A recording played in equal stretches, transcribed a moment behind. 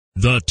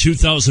The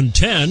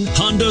 2010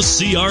 Honda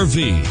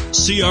CR-V.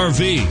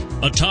 CR-V,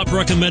 a top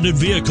recommended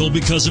vehicle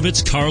because of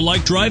its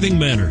car-like driving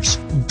manners,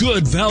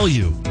 good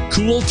value,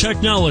 cool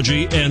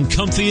technology, and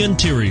comfy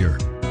interior.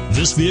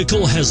 This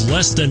vehicle has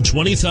less than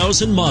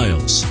 20,000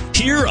 miles.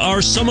 Here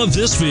are some of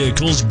this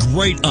vehicle's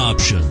great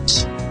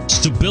options: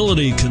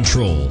 stability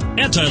control,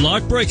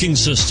 anti-lock braking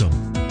system,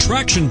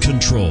 traction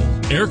control,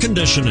 air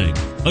conditioning,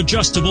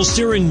 adjustable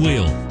steering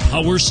wheel,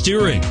 power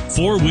steering,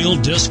 four-wheel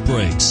disc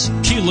brakes,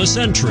 keyless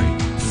entry,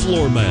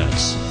 floor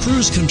mats,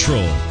 cruise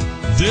control.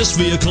 This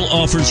vehicle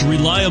offers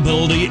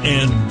reliability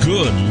and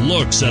good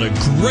looks at a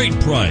great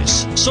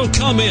price. So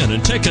come in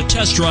and take a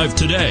test drive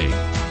today.